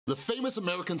The famous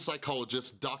American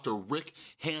psychologist, Dr. Rick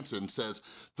Hansen,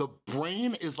 says, the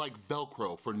brain is like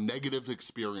Velcro for negative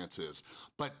experiences,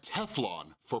 but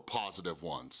Teflon for positive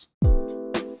ones.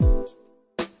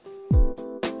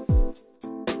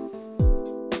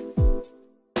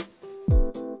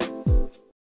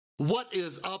 What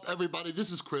is up, everybody?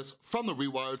 This is Chris from The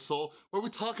Rewired Soul, where we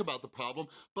talk about the problem,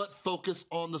 but focus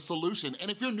on the solution.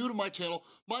 And if you're new to my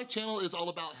channel is all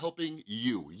about helping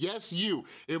you, yes, you,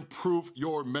 improve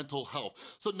your mental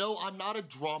health. So no, I'm not a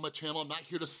drama channel. I'm not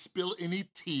here to spill any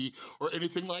tea or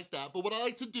anything like that. But what I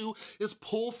like to do is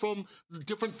pull from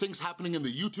different things happening in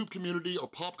the YouTube community or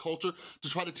pop culture to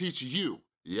try to teach you,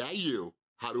 yeah, you,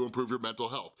 how to improve your mental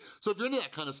health. So if you're into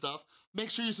that kind of stuff, make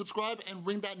sure you subscribe and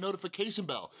ring that notification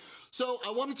bell. So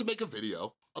I wanted to make a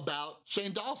video about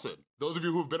Shane Dawson. Those of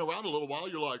you who've been around a little while,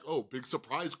 you're like, oh, big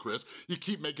surprise, Chris. You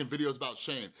keep making videos about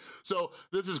Shane. So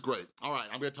this is great. All right,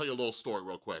 I'm gonna tell you a little story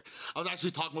real quick. I was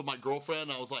actually talking with my girlfriend,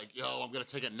 and I was like, yo, I'm gonna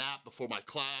take a nap before my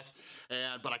class,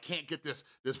 but I can't get this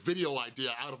video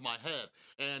idea out of my head.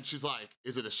 And she's like,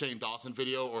 is it a Shane Dawson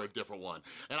video or a different one?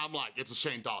 And I'm like, it's a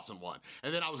Shane Dawson one.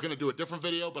 And then I was gonna do a different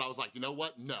video, but I was like, you know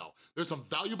what? No. There's some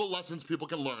valuable lessons people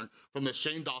can learn from this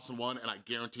Shane Dawson one, and I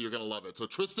guarantee you're gonna love it. So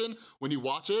Tristan, when you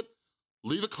watch it,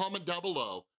 leave a comment down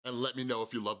below and let me know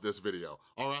if you love this video,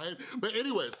 all right? But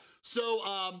anyways, so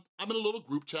I'm in a little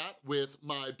group chat with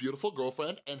my beautiful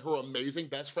girlfriend and her amazing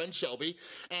best friend, Shelby,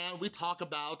 and we talk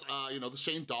about, the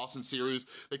Shane Dawson series.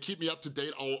 They keep me up to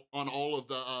date on all of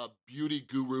the beauty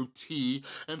guru tea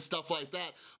and stuff like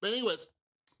that. But anyways,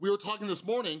 we were talking this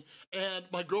morning, and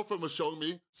my girlfriend was showing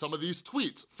me some of these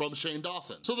tweets from Shane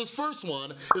Dawson. So this first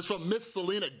one is from Miss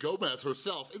Selena Gomez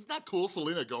herself. Isn't that cool,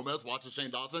 Selena Gomez watches Shane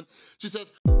Dawson? She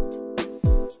says,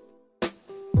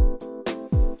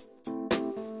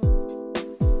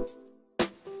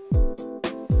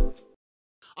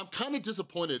 I'm kind of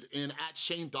disappointed in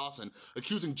 @Shane Dawson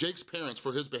accusing Jake's parents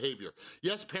for his behavior.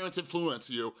 Yes, parents influence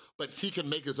you, but he can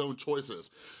make his own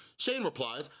choices. Shane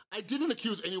replies, I didn't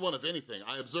accuse anyone of anything.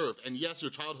 I observed, and yes,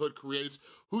 your childhood creates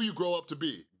who you grow up to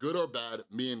be, good or bad,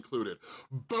 me included.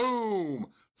 Boom!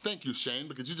 Thank you, Shane,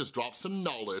 because you just dropped some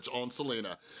knowledge on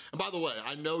Selena. And by the way,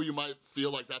 I know you might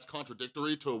feel like that's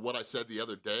contradictory to what I said the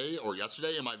other day or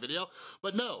yesterday in my video,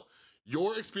 but no.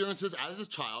 Your experiences as a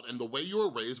child and the way you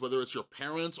were raised, whether it's your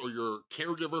parents or your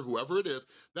caregiver, whoever it is,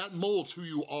 that molds who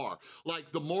you are. Like,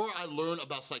 the more I learn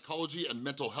about psychology and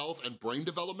mental health and brain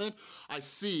development, I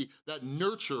see that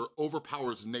nurture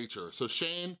overpowers nature. So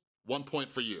Shane, 1 point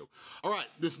for you. All right,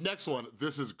 this next one,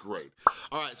 this is great.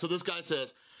 All right, so this guy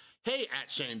says, hey,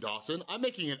 @Shane Dawson, I'm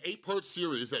making an 8-part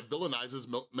series that villainizes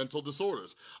mental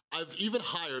disorders. I've even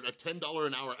hired a $10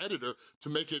 an hour editor to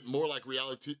make it more like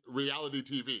reality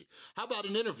TV. How about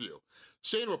an interview?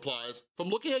 Shane replies, from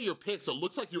looking at your pics, it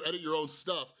looks like you edit your own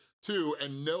stuff too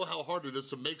and know how hard it is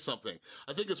to make something.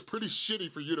 I think it's pretty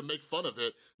shitty for you to make fun of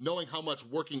it, knowing how much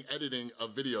working editing a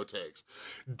video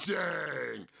takes.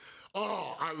 Dang.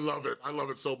 Oh, I love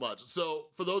it so much. So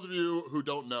for those of you who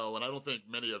don't know, and I don't think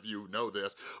many of you know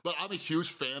this, but I'm a huge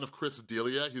fan of Chris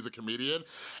D'Elia. He's a comedian,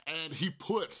 and he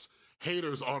puts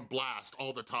haters on blast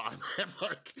all the time, and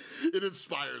like, it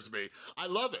inspires me. I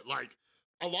love it. Like,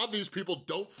 a lot of these people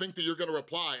don't think that you're gonna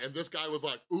reply, and this guy was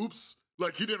like, oops,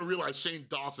 like he didn't realize Shane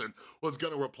Dawson was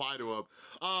gonna reply to him.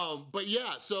 But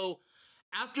yeah, so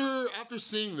after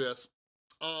seeing this,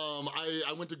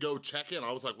 I went to go check in.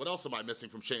 I was like, what else am I missing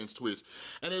from Shane's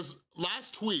tweets? And his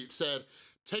last tweet said,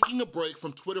 taking a break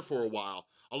from Twitter for a while.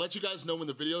 I'll let you guys know when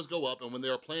the videos go up and when they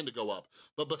are planned to go up.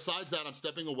 But besides that, I'm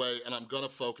stepping away and I'm gonna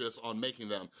focus on making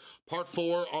them. Part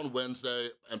 4 on Wednesday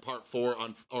and part 5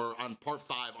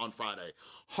 on Friday.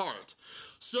 Heart.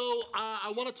 So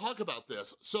I wanna talk about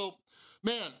this. So,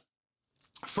 man,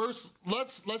 first,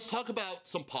 let's talk about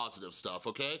some positive stuff,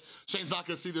 okay? Shane's not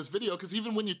gonna see this video because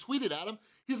even when you tweet it at him,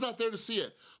 he's not there to see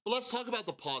it. But let's talk about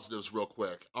the positives real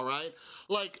quick, all right?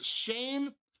 Like,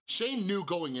 Shane knew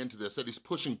going into this that he's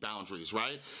pushing boundaries,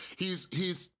 right?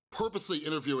 He's purposely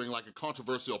interviewing like a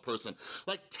controversial person.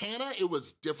 Like Tana, it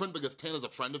was different because Tana's a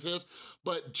friend of his,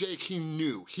 but Jake, he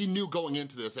knew going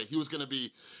into this that he was gonna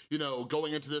be,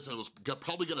 going into this and it was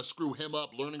probably gonna screw him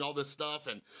up learning all this stuff,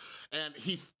 and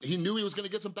he knew he was gonna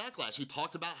get some backlash. He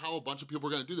talked about how a bunch of people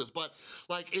were gonna do this, but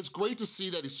like, it's great to see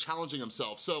that he's challenging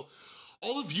himself. So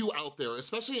all of you out there,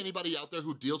 especially anybody out there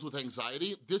who deals with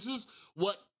anxiety, this is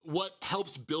what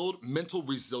helps build mental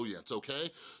resilience,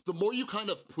 okay? The more you kind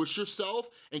of push yourself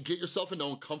and get yourself into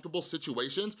uncomfortable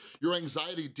situations, your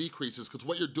anxiety decreases because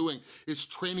what you're doing is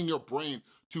training your brain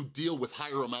to deal with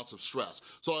higher amounts of stress.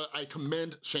 So I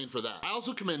commend Shane for that. I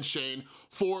also commend Shane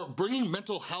for bringing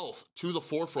mental health to the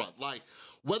forefront. Like,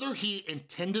 Whether he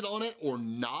intended on it or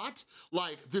not,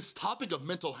 like this topic of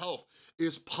mental health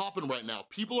is popping right now.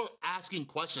 People are asking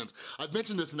questions. I've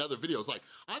mentioned this in other videos. Like,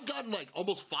 I've gotten like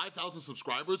almost 5,000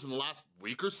 subscribers in the last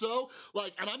week or so,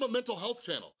 like, and I'm a mental health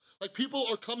channel. Like, people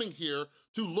are coming here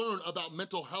to learn about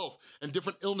mental health and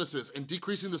different illnesses and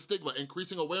decreasing the stigma,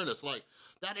 increasing awareness. Like,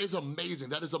 that is amazing.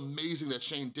 That is amazing that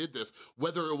Shane did this,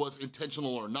 whether it was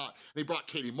intentional or not. And he brought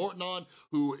Katie Morton on,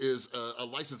 who is a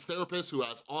licensed therapist who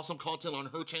has awesome content on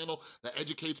her channel that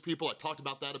educates people. I talked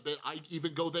about that a bit. I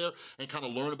even go there and kind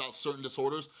of learn about certain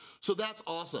disorders. So that's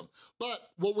awesome. But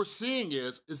what we're seeing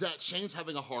is that Shane's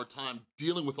having a hard time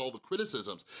dealing with all the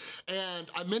criticisms.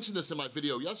 And I mentioned this in my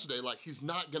video yesterday, like, he's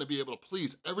not gonna be able to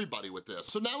please everybody with this.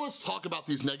 So now let's talk about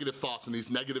these negative thoughts and these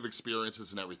negative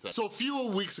experiences and everything. So a few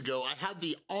weeks ago, I had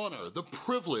the honor, the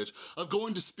privilege of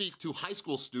going to speak to high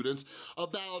school students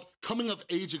about coming of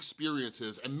age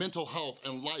experiences and mental health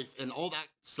and life and all that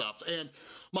stuff. And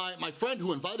my friend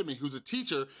who invited me, who's a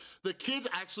teacher, the kids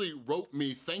actually wrote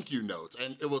me thank you notes,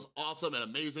 and it was awesome and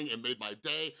amazing. It made my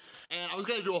day. And I was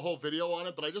gonna do a whole video on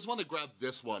it, but I just wanna grab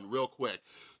this one real quick.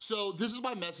 So this is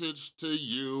my message to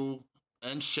you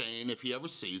and Shane, if he ever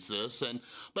sees this,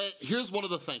 but here's one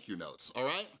of the thank you notes, all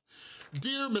right?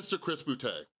 Dear Mr. Chris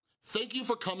Boutte, thank you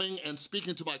for coming and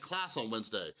speaking to my class on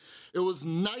Wednesday. It was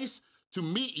nice to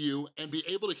meet you and be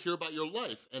able to hear about your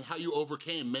life and how you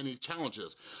overcame many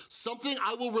challenges. Something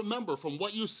I will remember from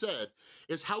what you said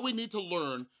is how we need to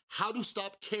learn how to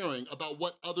stop caring about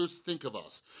what others think of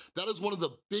us. That is one of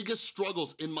the biggest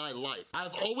struggles in my life.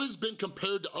 I've always been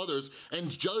compared to others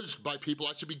and judged by people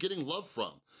I should be getting love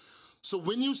from. So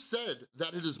when you said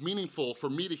that it is meaningful for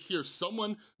me to hear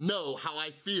someone know how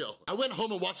I feel, I went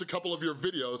home and watched a couple of your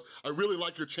videos. I really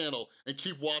like your channel and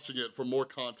keep watching it for more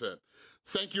content.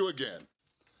 Thank you again.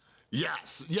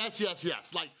 Yes, yes, yes,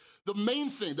 yes. Like, the main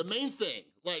thing,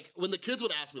 like, when the kids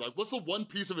would ask me, like, what's the one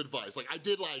piece of advice? Like, I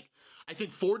did, like, I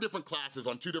think 4 different classes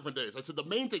on 2 different days. I said, the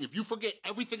main thing, if you forget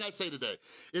everything I say today,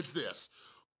 it's this: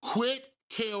 quit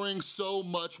caring so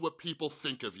much what people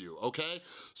think of you, okay?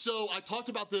 So I talked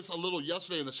about this a little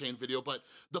yesterday in the Shane video, but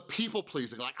the people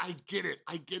pleasing, like, I get it,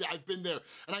 I've been there,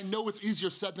 and I know it's easier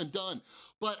said than done,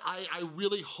 but I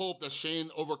really hope that Shane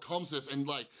overcomes this, and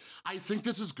like, I think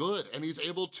this is good, and he's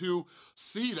able to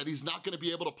see that he's not gonna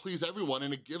be able to please everyone,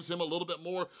 and it gives him a little bit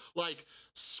more, like,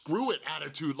 screw it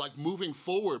attitude, like, moving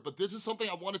forward. But this is something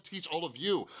I wanna teach all of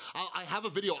you. I have a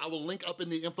video I will link up in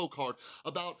the info card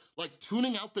about, like,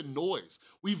 tuning out the noise.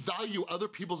 We value other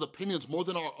people's opinions more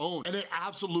than our own, and it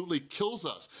absolutely kills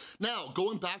us. Now,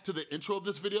 going back to the intro of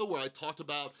this video where I talked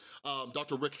about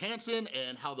Dr. Rick Hansen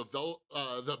and how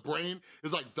the brain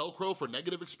is like Velcro for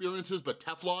negative experiences, but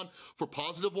Teflon for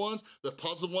positive ones. The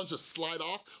positive ones just slide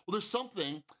off. Well, there's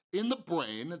something in the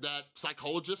brain that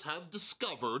psychologists have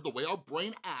discovered, the way our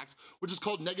brain acts, which is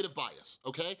called negative bias,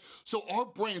 okay? So our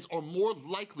brains are more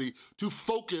likely to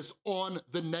focus on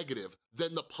the negative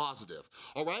than the positive,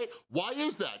 all right? Why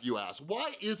is that, you ask?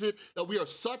 Why is it that we are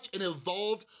such an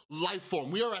evolved life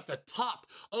form? We are at the top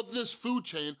of this food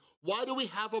chain. Why do we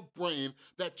have a brain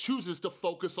that chooses to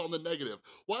focus on the negative?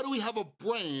 Why do we have a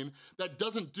brain that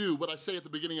doesn't do what I say at the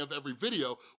beginning of every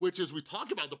video, which is we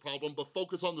talk about the problem, but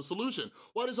focus on the solution?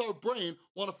 Why does our brain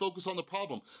wanna focus on the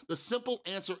problem? The simple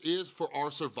answer is for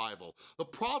our survival. The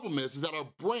problem is that our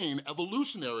brain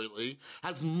evolutionarily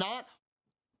has not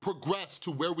progress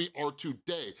to where we are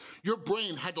today. Your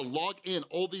brain had to log in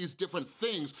all these different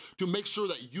things to make sure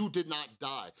that you did not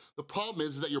die. The problem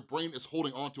is that your brain is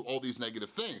holding on to all these negative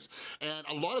things. And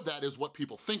a lot of that is what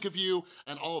people think of you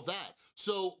and all of that.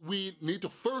 So we need to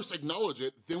first acknowledge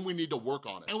it, then we need to work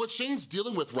on it. And what Shane's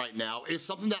dealing with right now is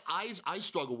something that I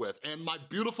struggle with, and my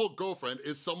beautiful girlfriend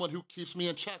is someone who keeps me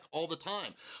in check all the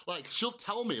time. Like, she'll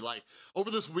tell me, like, over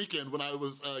this weekend when I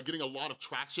was getting a lot of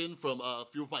traction from a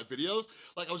few of my videos,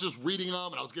 like, I was just reading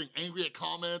them and I was getting angry at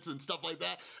comments and stuff like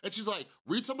that. And she's like,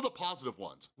 read some of the positive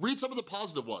ones. Read some of the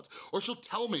positive ones. Or she'll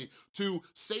tell me to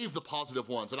save the positive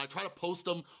ones. And I try to post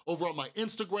them over on my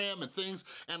Instagram and things.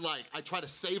 And like, I try to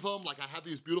save them. Like, I have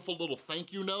these beautiful little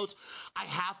thank you notes. I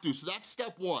have to. So that's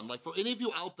step one. Like, for any of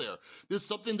you out there, this is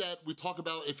something that we talk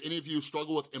about if any of you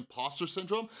struggle with imposter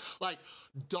syndrome. Like,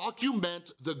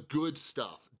 document the good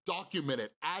stuff. Document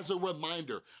it as a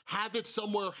reminder. Have it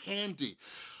somewhere handy.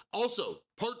 Also,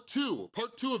 Part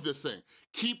two of this thing.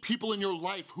 Keep people in your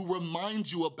life who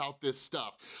remind you about this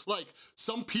stuff. Like,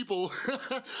 some people,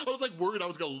 I was like worried I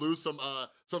was gonna lose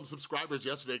some subscribers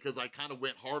yesterday because I kind of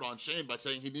went hard on Shane by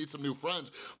saying he needs some new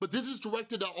friends, but this is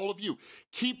directed at all of you.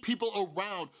 Keep people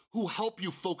around who help you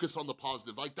focus on the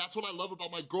positive. Like, that's what I love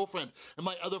about my girlfriend and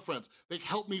my other friends. They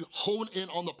help me hone in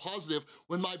on the positive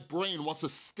when my brain wants to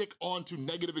stick on to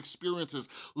negative experiences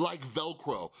like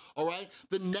Velcro, all right?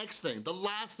 The next thing, the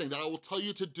last thing that I will tell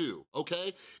you to do,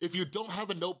 okay? If you don't have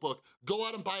a notebook, go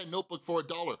out and buy a notebook for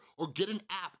 $1 or get an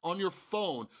app on your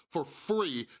phone for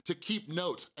free to keep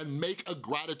notes and make a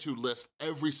gratitude list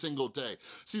every single day.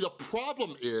 See, the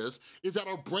problem is that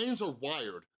our brains are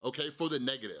wired, okay, for the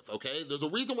negative, okay? There's a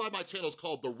reason why my channel is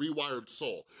called The Rewired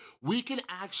Soul. We can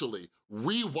actually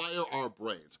rewire our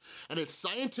brains, and it's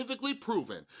scientifically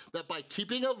proven that by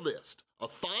keeping a list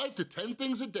of 5 to 10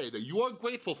 things a day that you are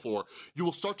grateful for, you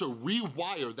will start to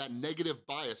rewire that negative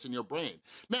bias in your brain.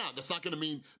 Now, that's not gonna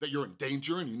mean that you're in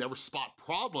danger and you never spot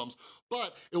problems,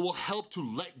 but it will help to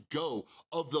let go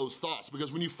of those thoughts,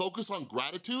 because when you focus on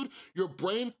gratitude, your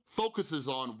brain focuses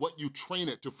on what you train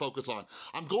it to focus on.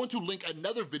 I'm going to link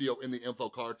another video in the info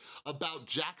card about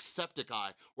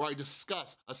Jacksepticeye, where I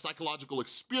discuss a psychological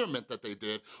experiment that they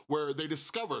did where they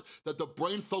discovered that the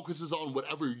brain focuses on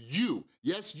whatever you,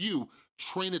 yes, you,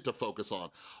 train it to focus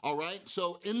on, all right?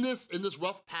 So in this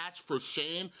rough patch for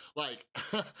Shane, like,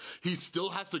 he still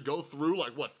has to go through,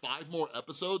 like, what, 5 more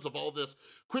episodes of all this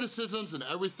criticisms and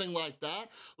everything like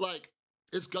that? Like,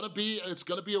 it's gonna be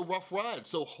a rough ride.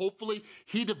 So hopefully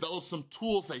he develops some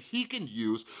tools that he can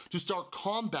use to start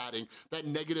combating that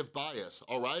negative bias,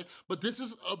 all right? But this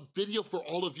is a video for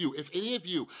all of you. If any of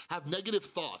you have negative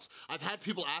thoughts, I've had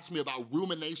people ask me about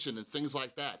rumination and things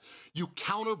like that. You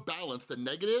counterbalance the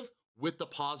negative with the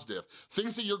positive.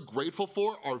 Things that you're grateful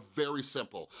for are very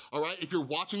simple, all right? If you're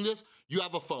watching this, you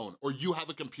have a phone or you have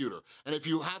a computer. And if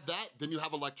you have that, then you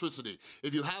have electricity.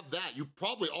 If you have that, you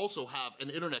probably also have an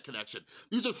internet connection.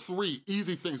 These are 3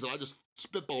 easy things that I just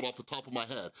spitballed off the top of my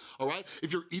head, all right?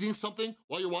 If you're eating something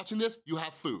while you're watching this, you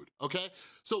have food, okay?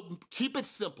 So keep it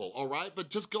simple, all right? But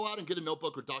just go out and get a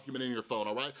notebook or document in your phone,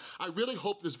 all right? I really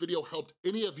hope this video helped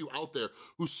any of you out there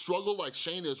who struggle like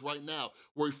Shane is right now,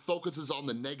 where he focuses on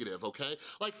the negative, okay?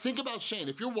 Like, think about Shane.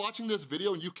 If you're watching this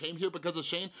video and you came here because of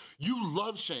Shane, you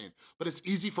love Shane, but it's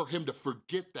easy for him to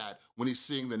forget that when he's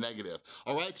seeing the negative,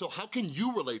 all right? So how can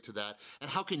you relate to that, and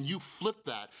how can you flip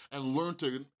that and learn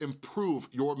to improve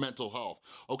your mental health,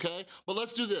 okay? But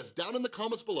let's do this. Down in the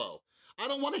comments below, I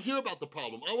don't wanna hear about the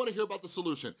problem, I wanna hear about the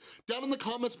solution. Down in the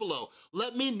comments below,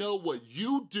 let me know what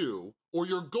you do or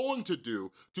you're going to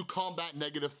do to combat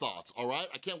negative thoughts, all right?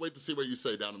 I can't wait to see what you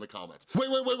say down in the comments. Wait.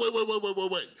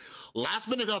 Last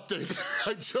minute update.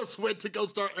 I just went to go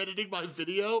start editing my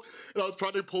video, and I was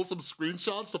trying to pull some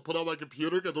screenshots to put on my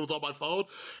computer because it was on my phone,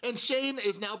 and Shane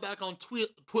is now back on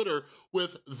Twitter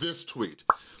with this tweet.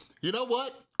 You know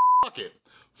what? Fuck it.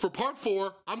 For part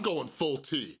 4, I'm going full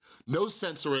T. No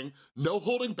censoring, no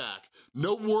holding back,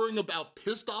 no worrying about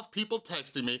pissed off people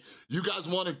texting me. You guys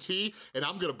wanted tea, and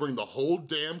I'm gonna bring the whole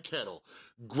damn kettle.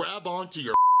 Grab onto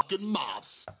your fucking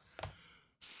mops.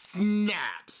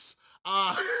 Snaps.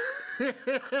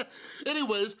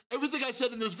 Anyways, everything I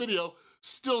said in this video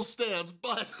still stands,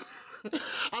 but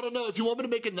I don't know, if you want me to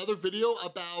make another video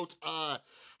about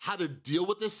how to deal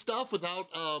with this stuff without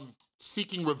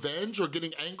seeking revenge or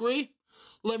getting angry,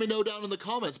 let me know down in the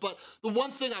comments. But the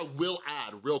one thing I will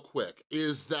add real quick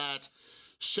is that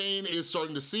Shane is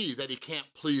starting to see that he can't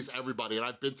please everybody, and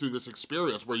I've been through this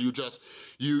experience where you just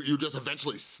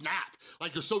eventually snap.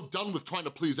 Like, you're so done with trying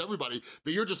to please everybody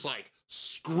that you're just like,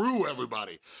 screw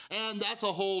everybody. And that's a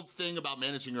whole thing about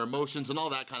managing your emotions and all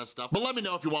that kind of stuff. But let me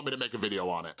know if you want me to make a video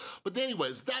on it. But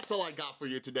anyways, that's all I got for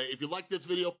you today. If you like this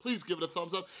video, please give it a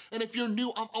thumbs up. And if you're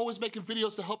new, I'm always making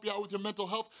videos to help you out with your mental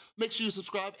health. Make sure you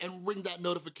subscribe and ring that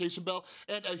notification bell.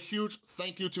 And a huge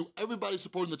thank you to everybody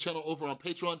supporting the channel over on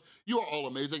Patreon. You are all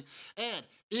amazing. And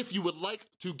if you would like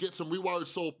to get some Rewired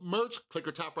Soul merch, click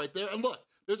or tap right there. And look,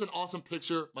 there's an awesome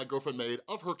picture my girlfriend made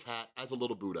of her cat as a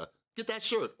little Buddha. Get that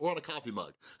shirt or on a coffee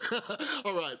mug.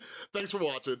 All right, thanks for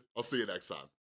watching. I'll see you next time.